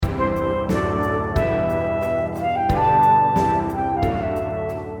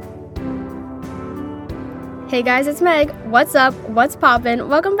Hey guys, it's Meg. What's up? What's poppin'?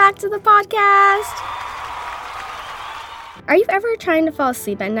 Welcome back to the podcast. Are you ever trying to fall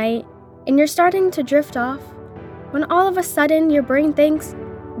asleep at night and you're starting to drift off? When all of a sudden your brain thinks,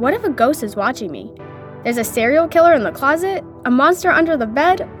 what if a ghost is watching me? There's a serial killer in the closet, a monster under the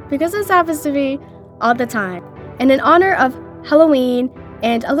bed, because this happens to me all the time. And in honor of Halloween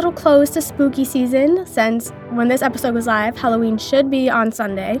and a little close to spooky season, since when this episode goes live, Halloween should be on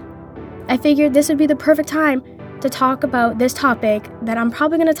Sunday, I figured this would be the perfect time to talk about this topic that I'm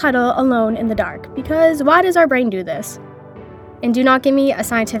probably going to title Alone in the Dark, because why does our brain do this? And do not give me a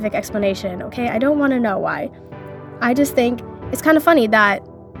scientific explanation, okay? I don't want to know why. I just think it's kind of funny that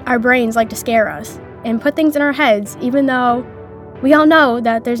our brains like to scare us and put things in our heads, even though we all know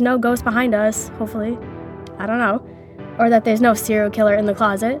that there's no ghost behind us, hopefully. I don't know. Or that there's no serial killer in the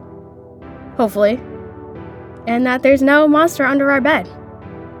closet, hopefully. And that there's no monster under our bed.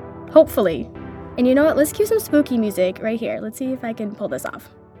 Hopefully. And you know what? Let's cue some spooky music right here. Let's see if I can pull this off.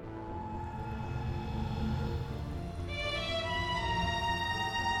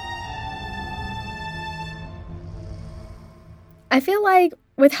 I feel like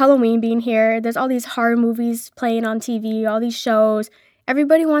with Halloween being here, there's all these horror movies playing on TV, all these shows.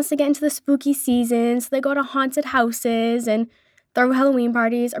 Everybody wants to get into the spooky season, so they go to haunted houses and throw Halloween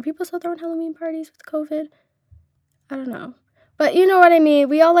parties. Are people still throwing Halloween parties with COVID? I don't know. But you know what I mean.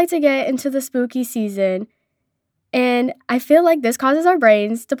 We all like to get into the spooky season. And I feel like this causes our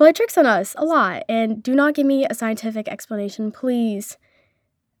brains to play tricks on us a lot. And do not give me a scientific explanation, please.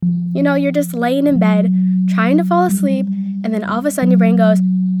 You know, you're just laying in bed, trying to fall asleep, and then all of a sudden your brain goes,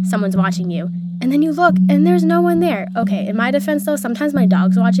 someone's watching you. And then you look, and there's no one there. Okay, in my defense, though, sometimes my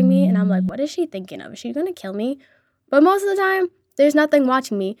dog's watching me, and I'm like, what is she thinking of? Is she going to kill me? But most of the time, there's nothing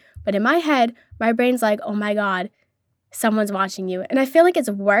watching me. But in my head, my brain's like, oh my God, someone's watching you. And I feel like it's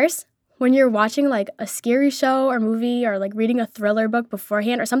worse when you're watching like a scary show or movie or like reading a thriller book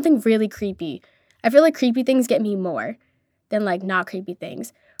beforehand or something really creepy. I feel like creepy things get me more than like not creepy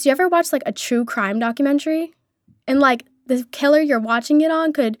things. So you ever watch like a true crime documentary? And like the killer you're watching it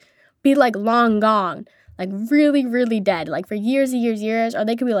on could be like long gone, like really, really dead, like for years and years, years, or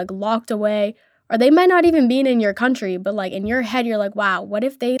they could be like locked away, or they might not even be in your country, but like in your head, you're like, wow, what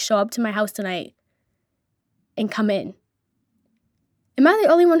if they show up to my house tonight and come in? Am I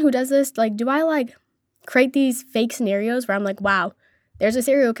the only one who does this? Like, do I like create these fake scenarios where I'm like, wow, there's a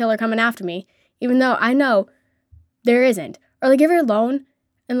serial killer coming after me, even though I know there isn't? Or like if you're alone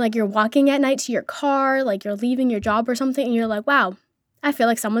and like you're walking at night to your car, like you're leaving your job or something, and you're like, wow, I feel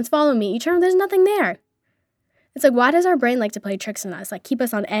like someone's following me. You turn, there's nothing there. It's like, why does our brain like to play tricks on us? Like keep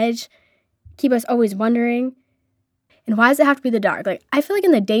us on edge, keep us always wondering. And why does it have to be the dark? Like I feel like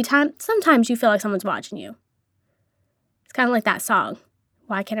in the daytime, sometimes you feel like someone's watching you. It's kind of like that song.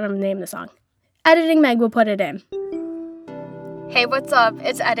 Why can't I remember the name of the song? Editing Meg will put it in. Hey, what's up?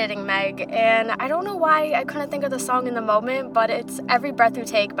 It's Editing Meg, and I don't know why I couldn't think of the song in the moment, but it's Every Breath You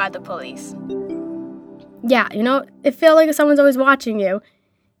Take by The Police. Yeah, you know, it feels like someone's always watching you,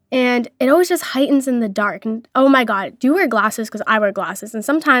 and it always just heightens in the dark. And oh my God, do you wear glasses? Because I wear glasses, and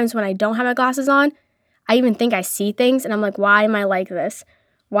sometimes when I don't have my glasses on, I even think I see things, and I'm like, why am I like this?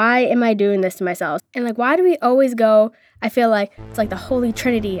 Why am I doing this to myself? And like, why do we always go, I feel like it's like the holy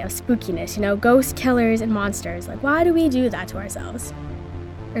trinity of spookiness, you know, ghosts, killers, and monsters. Like, why do we do that to ourselves?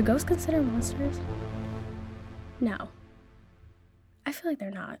 Are ghosts considered monsters? No. I feel like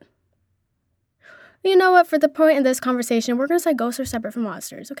they're not. You know what? For the point in this conversation, we're going to say ghosts are separate from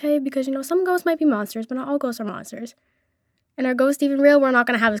monsters, okay? Because, you know, some ghosts might be monsters, but not all ghosts are monsters. And are ghosts even real? We're not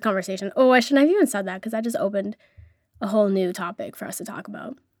going to have this conversation. Oh, I shouldn't have even said that because I just opened a whole new topic for us to talk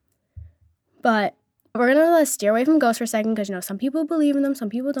about. But we're going to steer away from ghosts for a second because, you know, some people believe in them,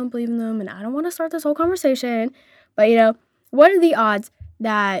 some people don't believe in them, and I don't want to start this whole conversation. But, you know, what are the odds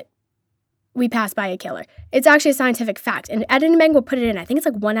that we pass by a killer? It's actually a scientific fact. And Editing Meg will put it in. I think it's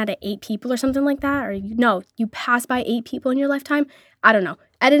like 1 out of 8 people or something like that. Or, you pass by 8 people in your lifetime. I don't know.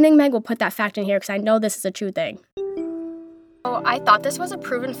 Editing Meg will put that fact in here because I know this is a true thing. Oh, I thought this was a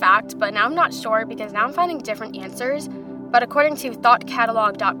proven fact, but now I'm not sure because now I'm finding different answers. But according to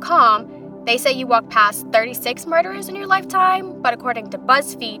thoughtcatalog.com, they say you walk past 36 murderers in your lifetime, but according to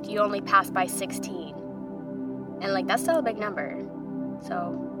BuzzFeed, you only pass by 16. And like, that's still a big number.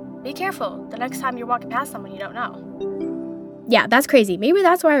 So be careful the next time you're walking past someone you don't know. Yeah, that's crazy. Maybe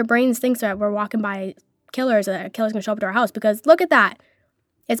that's why our brains think that we're walking by killers, that killers can show up to our house, because look at that.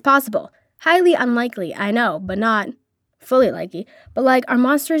 It's possible. Highly unlikely, I know, but not fully likely. But like, are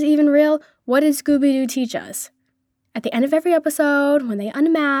monsters even real? What did Scooby-Doo teach us? At the end of every episode, when they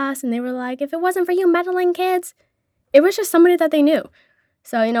unmasked and they were like, if it wasn't for you meddling kids, it was just somebody that they knew.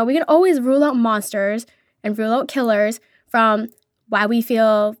 So, you know, we can always rule out monsters and rule out killers from why we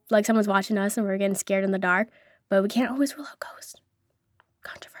feel like someone's watching us and we're getting scared in the dark, but we can't always rule out ghosts.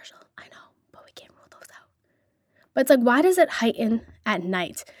 Controversial, I know, but we can't rule those out. But it's like, why does it heighten at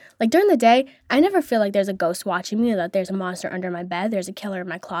night? Like during the day, I never feel like there's a ghost watching me, or that there's a monster under my bed, there's a killer in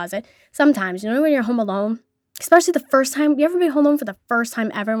my closet. Sometimes, when you're home alone, especially the first time, you ever been home alone for the first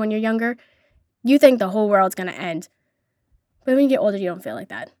time ever when you're younger? You think the whole world's gonna end. But when you get older, you don't feel like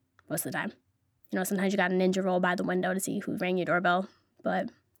that most of the time. Sometimes you got a ninja roll by the window to see who rang your doorbell. But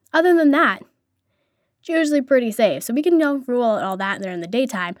other than that, it's usually pretty safe. So we can rule out all that during the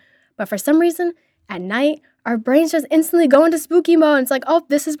daytime. But for some reason, at night, our brains just instantly go into spooky mode. It's like, oh,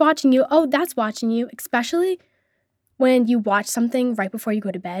 this is watching you. Oh, that's watching you. Especially when you watch something right before you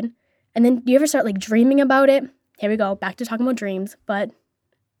go to bed. And then do you ever start dreaming about it? Here we go, back to talking about dreams. But do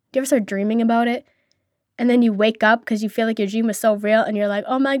you ever start dreaming about it? And then you wake up because you feel like your dream was so real. And you're like,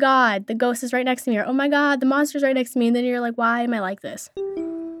 oh my God, the ghost is right next to me. Or, oh my God, the monster's right next to me. And then you're like, why am I like this?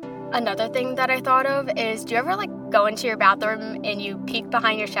 Another thing that I thought of is, do you ever go into your bathroom and you peek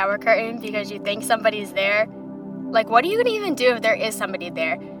behind your shower curtain because you think somebody's there? What are you gonna even do if there is somebody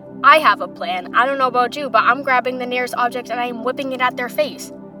there? I have a plan. I don't know about you, but I'm grabbing the nearest object and I'm whipping it at their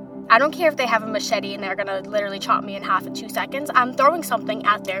face. I don't care if they have a machete and they're gonna literally chop me in half in 2 seconds. I'm throwing something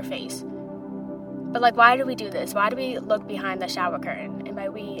at their face. But why do we do this? Why do we look behind the shower curtain? And by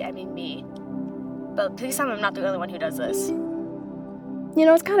we, I mean me. But please tell me I'm not the only one who does this.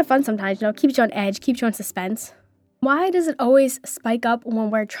 It's kind of fun sometimes, keeps you on edge, keeps you in suspense. Why does it always spike up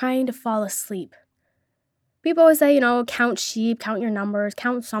when we're trying to fall asleep? People always say, count sheep, count your numbers,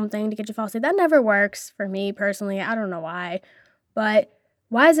 count something to get you to fall asleep. That never works for me personally. I don't know why. But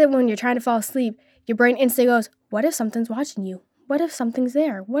why is it when you're trying to fall asleep, your brain instantly goes, what if something's watching you? What if something's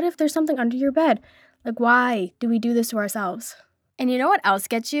there? What if there's something under your bed? Why do we do this to ourselves? And you know what else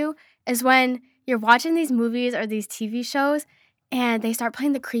gets you? Is when you're watching these movies or these TV shows and they start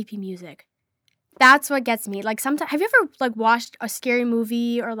playing the creepy music. That's what gets me. Sometimes, have you ever watched a scary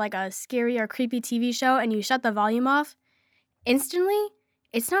movie or a scary or creepy TV show and you shut the volume off? Instantly,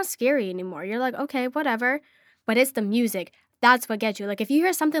 it's not scary anymore. You're like, okay, whatever. But it's the music. That's what gets you. If you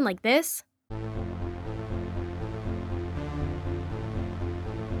hear something like this,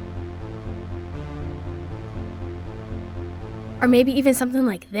 or maybe even something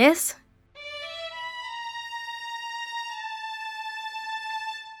like this,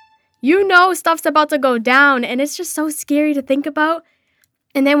 stuff's about to go down, and it's just so scary to think about.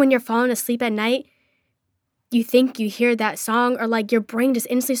 And then when you're falling asleep at night, you think you hear that song, or your brain just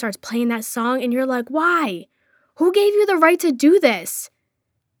instantly starts playing that song, and you're like, why? Who gave you the right to do this?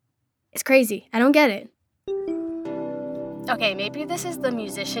 It's crazy. I don't get it. Okay, maybe this is the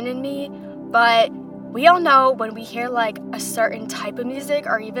musician in me, but we all know when we hear a certain type of music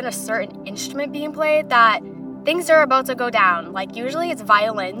or even a certain instrument being played that things are about to go down. Usually it's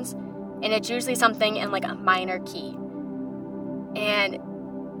violins, and it's usually something in a minor key. And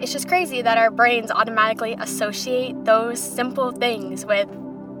it's just crazy that our brains automatically associate those simple things with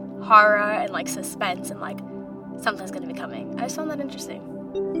horror and suspense and something's gonna be coming. I just found that interesting.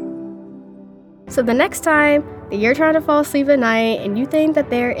 So the next time that you're trying to fall asleep at night and you think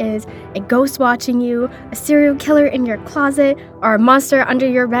that there is a ghost watching you, a serial killer in your closet, or a monster under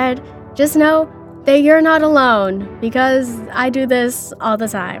your bed, just know that you're not alone, because I do this all the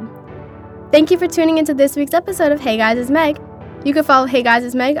time. Thank you for tuning into this week's episode of Hey Guys, It's Meg. You can follow Hey Guys,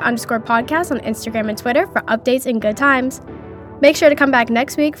 It's Meg _podcast on Instagram and Twitter for updates and good times. Make sure to come back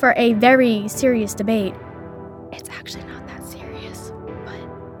next week for a very serious debate. It's actually not that serious, but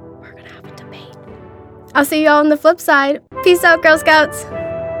we're gonna have a debate. I'll see you all on the flip side. Peace out, Girl Scouts.